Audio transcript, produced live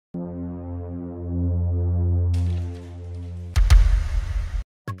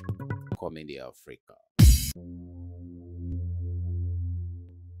comedy Africa.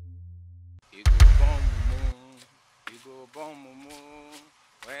 You go bomb mumu.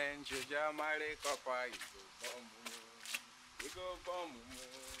 When Joja marry Papa, you go bomb mumu. You go bomb mumu.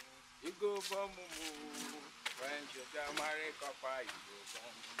 You go bomb mumu. When Joja marry Papa, you go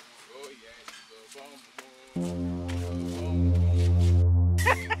bomb mumu. Oh yeah, you go bomb mumu.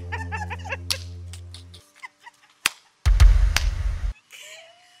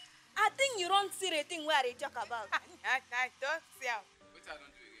 I think you don't see the thing where they talk about. I don't see how. What I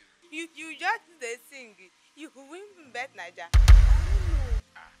don't do again? You just the sing. You win bet Naija.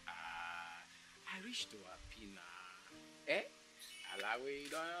 I reach to a pina. Eh? Alawi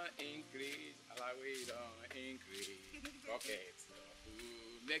don't increase. Alawi don't increase. Pocket.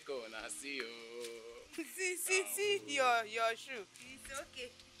 Make on a see you. See your shoe. It's okay.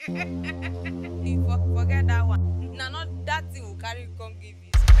 Forget that one. Now not that thing will carry come give you.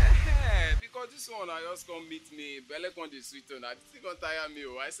 Because this one I just come meet me, Belle con the sweet on. This thing gonna tire me.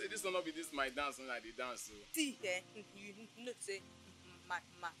 I say this will not be this my dance when I did dance. So. See, you know say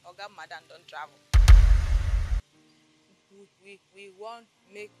Oga Madam don't travel. We want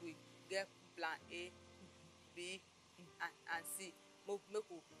make we get plan A, B, and C. Make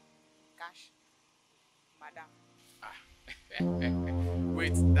we cash Madam.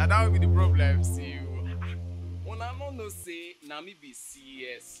 Wait, that will be the problem. See you. When I no say na me be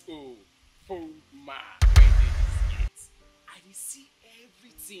CSO for man when they this I dey see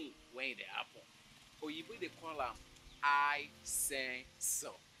everything when they happen. Oyibo they call am I sense.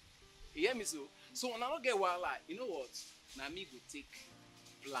 You hear me so? So when I don't get wahala, you know what? Na me go take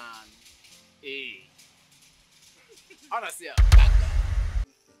plan A. How I say?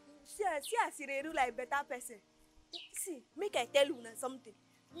 See, they do like better person. See, make I tell you something.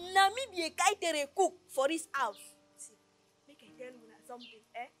 Na me be a kaitere cook for this house. See, make I tell you something,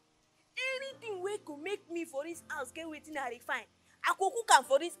 eh? Anything wey could make me for this house get wetin I refine. I go cook am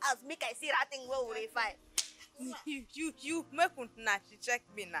for this house, make I see that thing wey we refine. You make una check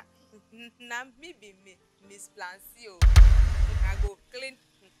me na. Na me be Miss Plancy o. I go clean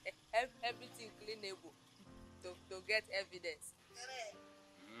everything cleanable to get evidence.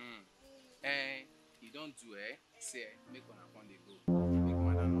 You don't do say make una come dey go. Make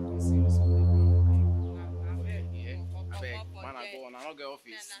madam not come see you. So yeah, I beg, man I go on another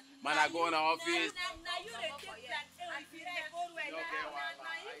office. Man I go on our office. Na you dey take plan if you dey go well.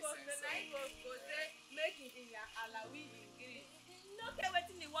 Na you go say make it in your alawi increase. No care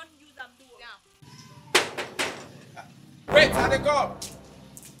wetin they want use am do. Wait, I dey go.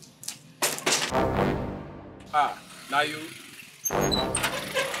 Now you.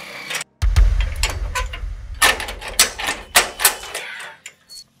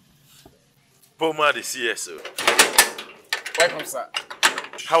 Poma the CSO. Welcome, sir.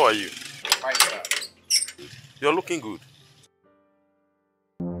 How are you? Fine, sir. You're looking good.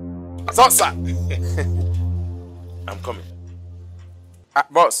 So, sir. I'm coming.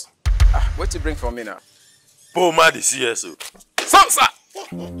 Boss, what you bring for me now? Poma the CSO. So, sir.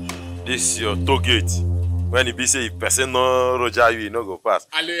 This is your toll gate. When it be say if person no roger you no go pass.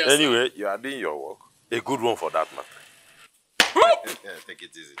 Anyway, sir. You are doing your work. A good one for that matter. Yeah, take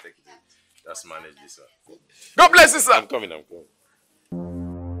it easy, take it easy. Just manage this one. God bless you, sir. I'm coming.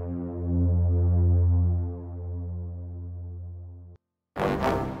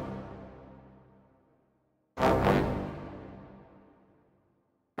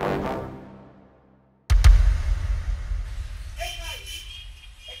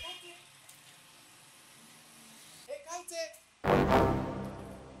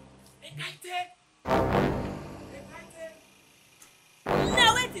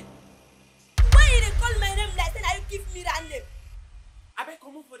 Now wait. Why you dey call my name like say na you give me that name? I beg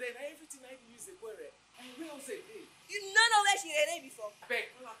come for them. Everything I use the quarrel. And where else dey? You no know where she dey before. I beg,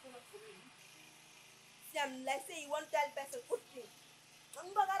 come on for me. See, I'm like say you want tell person good thing.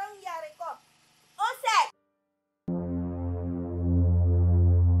 I'm bagarang yare ko. Oh, say.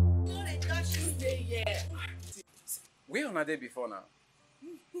 No, they touch you there, yeah. Where on a day before now?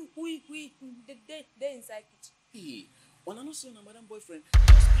 They inside kitchen. Hey, when I know say na madam boyfriend,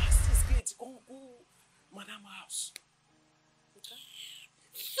 just pass this gate, go madam house. Okay.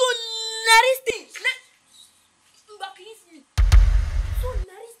 So nasty. Back leave me. So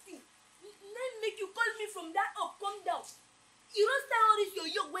nasty. Then make you call me from that up, come down. You don't stand all this your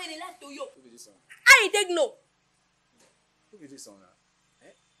yoke where they like to yoke. Who be this one? I take no. Who be this one now?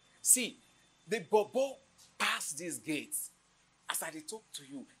 See, the bobo passed these gates. As I dey talk to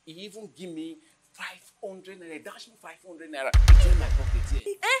you, he even give me 500 naira, dash me 500 naira. It's in my pocket here.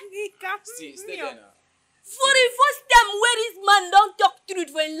 He can't See, stay there now. For the first time where this man don't talk truth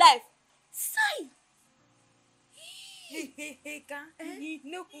for his life. Sign. Hey, you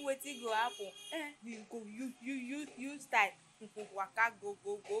know wetin go happen? You go you style. Waka go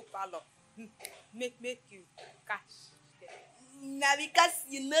palo. Make you cash. Na because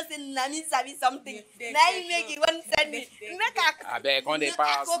you know say na me sabi something. Na you make you want send me. Make I Abeg, come dey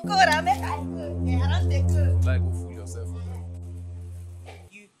pass. go call make I go. I don't take go. Like go fool yourself.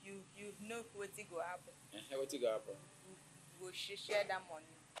 You know wetin go happen? Wetin go happen? We go share that money.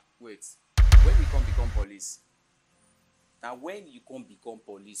 Wait, when you come become police? Now when you come become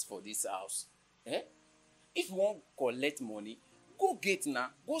police for this house, if you wan collect money, go gate na,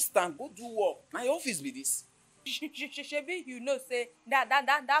 go stand, go do work. Na your office be this. Shebi you know say that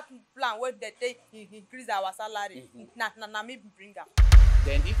plan wey dey take increase our salary. Na me bring am.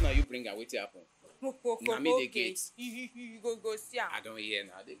 Then if na you bring am, wetin happen? Na me dey Okay. gate. You go see am. I don hear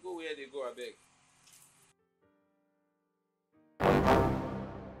now. They go where they go, abeg.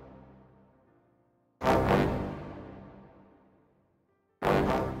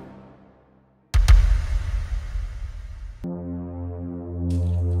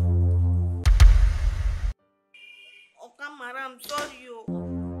 Okamara, I'm sorry o.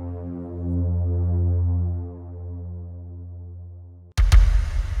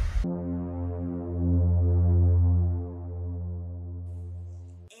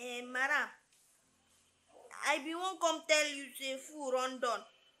 Madam, I be wan come tell you say food run done.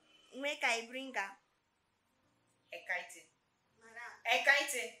 Make I bring am. Ekaite. Madam,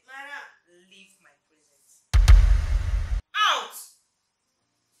 Ekaite. madam. Leave my presence. Out!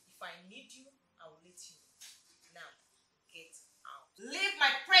 If I need you, I will let you know. Now, get out. Leave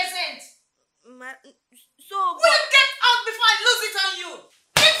my presence! So, Will you get out before I lose it on you?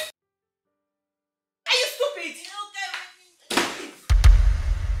 Are you stupid?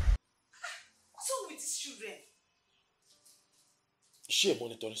 What's wrong with these children? Is she a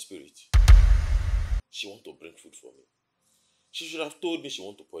monitoring spirit? She want to bring food for me. She should have told me she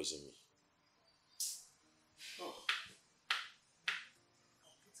want to poison me. I'll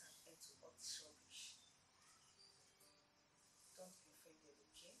put an end to all this rubbish. Don't be offended,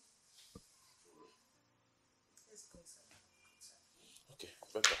 okay? Let's go inside. Okay,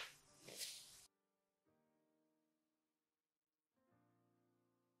 better.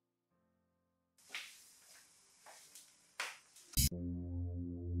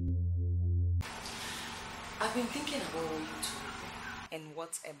 I've been thinking about what you told me. And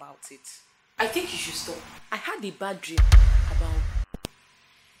what about it? I think you should stop. I had a bad dream about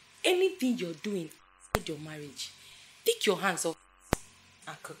anything you're doing outside your marriage. Take your hands off.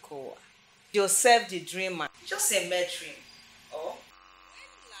 Akakoa. Yourself the dreamer. Just a mere dream. Oh?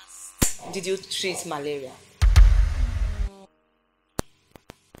 When last did you treat malaria?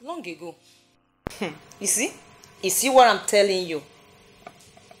 Long ago. You see? You see what I'm telling you?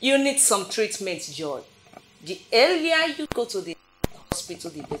 You need some treatment, Joy. The earlier you go to the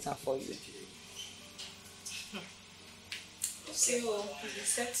hospital, the better for you. So, you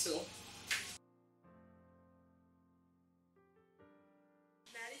said so.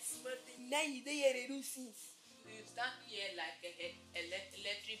 Now you dey here do since. You stand here like a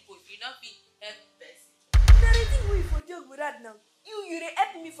electric post. You not be help person. Now the thing we for joke with that now. You dey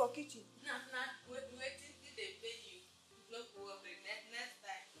help me for kitchen. Nah, wait till they pay you. No worry. Next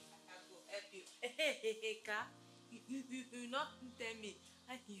time I go help you. Hey, Ka. You not tell me.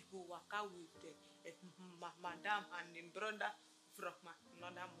 You go waka with my madam and the brother from my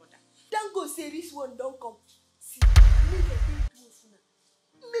another mother. Thank God say this one don't come. See, make I tell you now.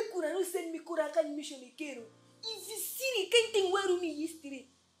 Make una no send me Korakan mission again. If you see the kind thing where me yesterday,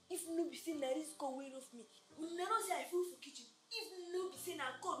 if no be say na risk go way off me, una no say I feel for kitchen. If no be say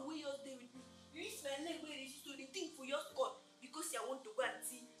na God way yours there with me, lift my leg where it is to the thing for your God because I want to go and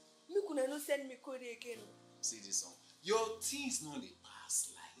see. Make una no send me code again. See this one. Your things no dey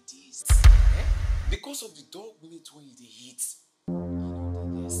pass like this. Because of the dog meat when you dey eat.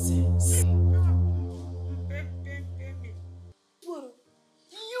 You dey sense.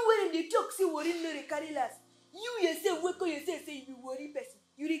 You when they talk say worry no dey carry last. You yourself wake up yourself say you be worry person.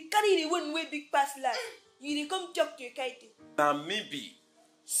 You dey carry the one way big pass last. You dey come talk to your kite. Na me be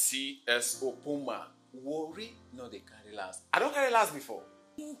CSO Puma. Worry no dey carry last. I don carry last before.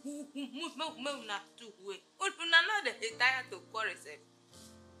 Una too way. Una no dey tired to quarrel sef.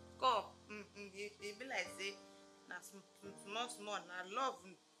 Come, e be like say na small na love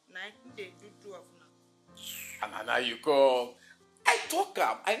na dey do of una. And now you come. I talk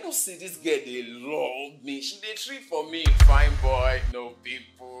am. I know say this girl dey love me. She dey treat for me. Fine boy, no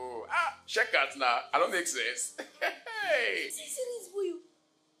people. Check out now. I don't make sense. Hey. See this boy, you.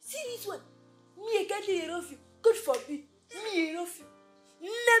 See this one. Me I can't dey rough you. God forbid. Me I rough you.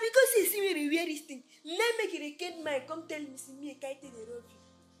 Na because you see me hear this thing. Now make it a kid man come tell me see me a kite in the road.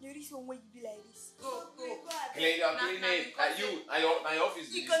 There is one way you be like this. Go. Clean your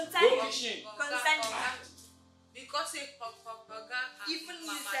office. You Go concern kitchen. Because even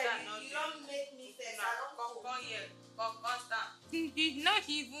you said you don't make me say I don't come here. Stand. Not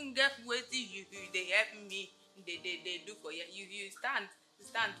even get waiting you they help me. They do for you. You stand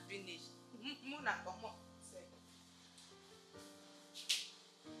finish. Muna come on.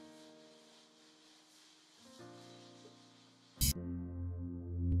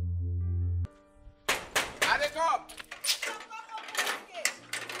 Come.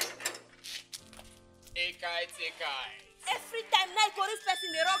 A kite. every time now for this person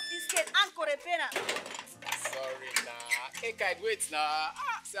they rock this gate and for a penna. Sorry nah. A kite wait nah.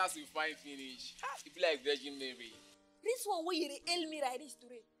 See as you find finish. You be like Virgin Mary. This one where you hail me like this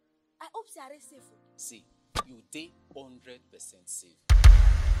today. I hope you are safe. See, you dey 100% safe.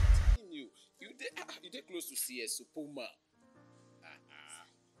 You dey close to CS Puma.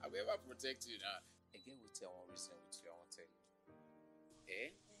 I will ever protect you now. Again, we tell one reason with you. I want to tell you.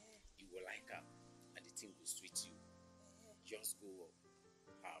 You will like her, and the thing will sweet you. Just go up,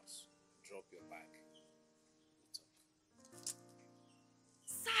 house, drop your bag. We talk.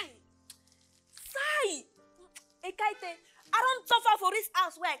 Sai! Ekaite, I don't suffer for this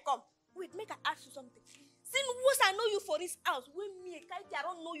house where I come. Wait, make I ask you something. Since once I know you for this house, when me Ekaite, I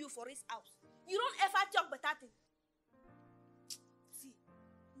don't know you for this house. You don't ever talk better thing. See,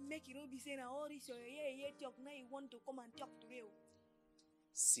 make you don't be saying all this your talk now you want to come and talk today.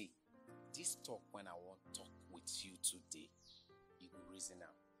 See, this talk when I want to talk with you today, you go reason am.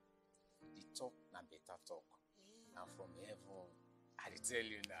 The talk na better talk. And from heaven, I tell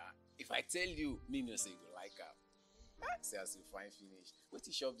you now. If I tell you, me no say you go like am. See as you find finish. What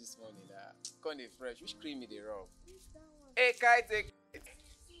you shop this morning? Corn dey fresh. Which cream they rub? Hey, kite. See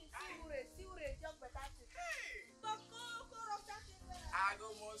who they talk better thing. I go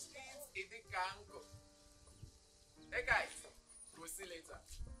mosquito in the kango. Hey guys, we'll see later.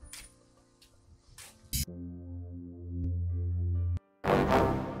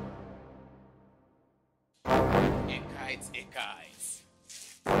 A kite.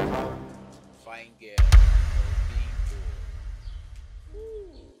 Fine girl.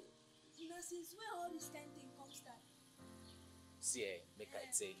 Now since where all this kind thing comes start? See, make I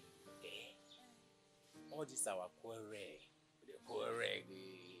tell you, all this our quarrel,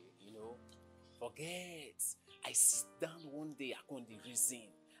 you know, forget. I sit down one day, I can't reason.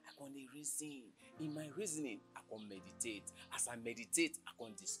 In my reasoning, I can meditate. As I meditate, I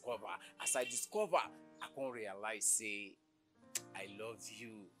can discover. As I discover, I can realize, say, I love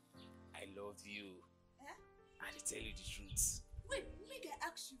you. I tell you the truth. Wait, make I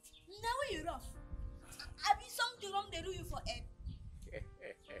ask you. Now when you rough, have you something wrong they do you for head?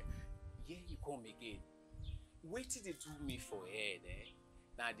 Yeah, you come again. Wait till they do me for head,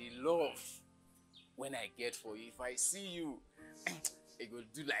 Now the love when I get for you, if I see you, it will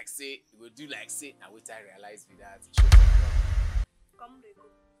do like say. Now wait till I realize with that. Come, Reko.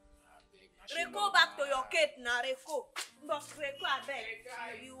 Reko back to your kid now, Reko. But Reko, I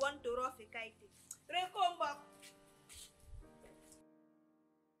beg. You want to rough a kite. Reko, back.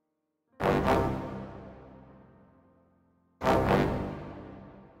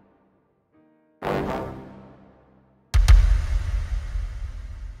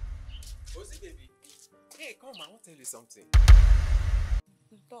 Ozi baby. Hey, come on, I want to tell you something.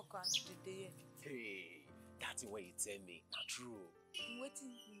 Talk as today. Hey, that's what you tell me. Not true.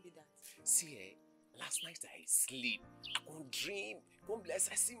 Waiting be that. See, last night I sleep. I can't dream. Come bless,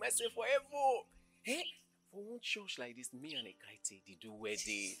 I see myself forever. Hey, for one church like this, me and a kite, they do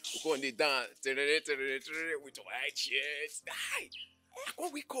wedding. We go on the dance, with white shirts. Hi, I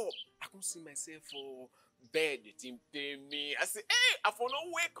can't wake up. I can't see myself for bed. The thing pay me. I say, hey, I for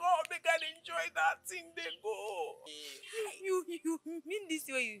no wake up. They can enjoy that thing. They go. You mean this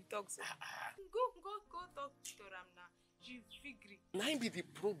way you talk so? Go talk to Ram now. She figure. Now be the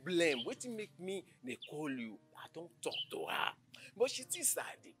problem. What make me they call you? I don't talk to her. But she thinks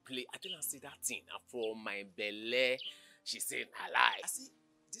that they play. I tell her say that thing for my belly. She said I lie. I say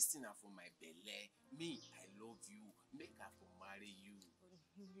this thing for my belly. Me, I love you. Make her for marry you.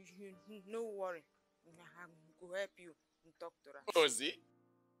 No worry. I go help you and talk to her. Oh, see?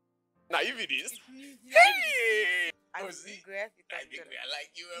 Now you be this. Hey! I Oh, see? regret it. I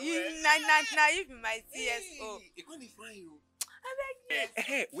like you. Now you be my CSO. You can't find you.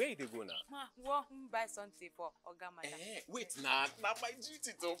 Where you dey go now? Ma, want buy something for Oga Madam. Wait, nah, my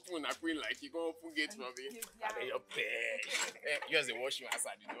duty to open a queen like you go open gate for me. I beg your pay. Yours the washing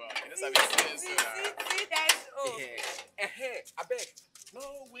outside the door. You know something serious. I beg. No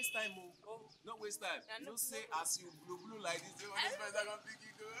waste time, oh. No waste time. No say as you blue like this, oh, this person gonna pick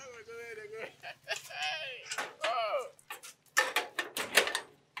you go. Go ahead. Oh.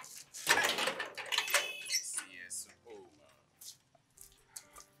 Yes, oh.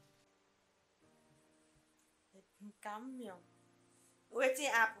 Camion. Wetin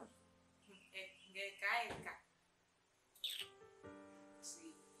happen?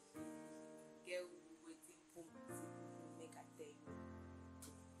 See, girl, waiting for make I tell you.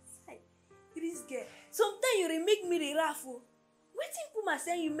 Say, this girl. Sometimes you make me the raffle. Wetin Puma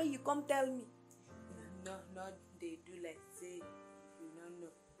say you make you come tell me? No, they do like say you don't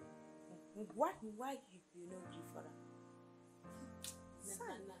know. Why you no give for them?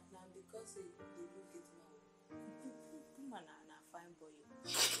 Now because they look it now. Puma na fine boy.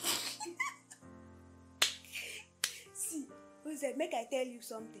 See, Jose, make I tell you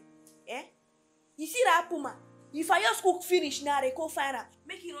something. Eh? You see that Puma? If I just cook finish now, Reko find out.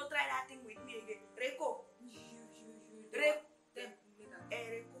 Make you not try that thing with me again. Reko. Reko.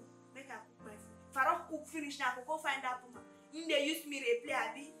 Reko. Make I cook my food. If I don't cook finish now, I go find that Puma. In they use me replay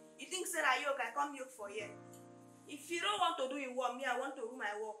abi. You think say that yoke, I come yoke for you. If you don't want to do your work, me, I want to do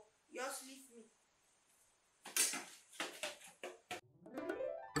my work. Just leave me.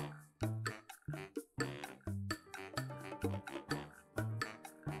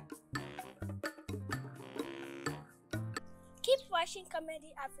 Keep watching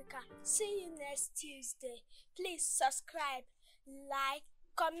Comedy Africa. See you next Tuesday. Please subscribe, like,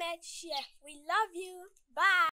 comment, share. We love you. Bye.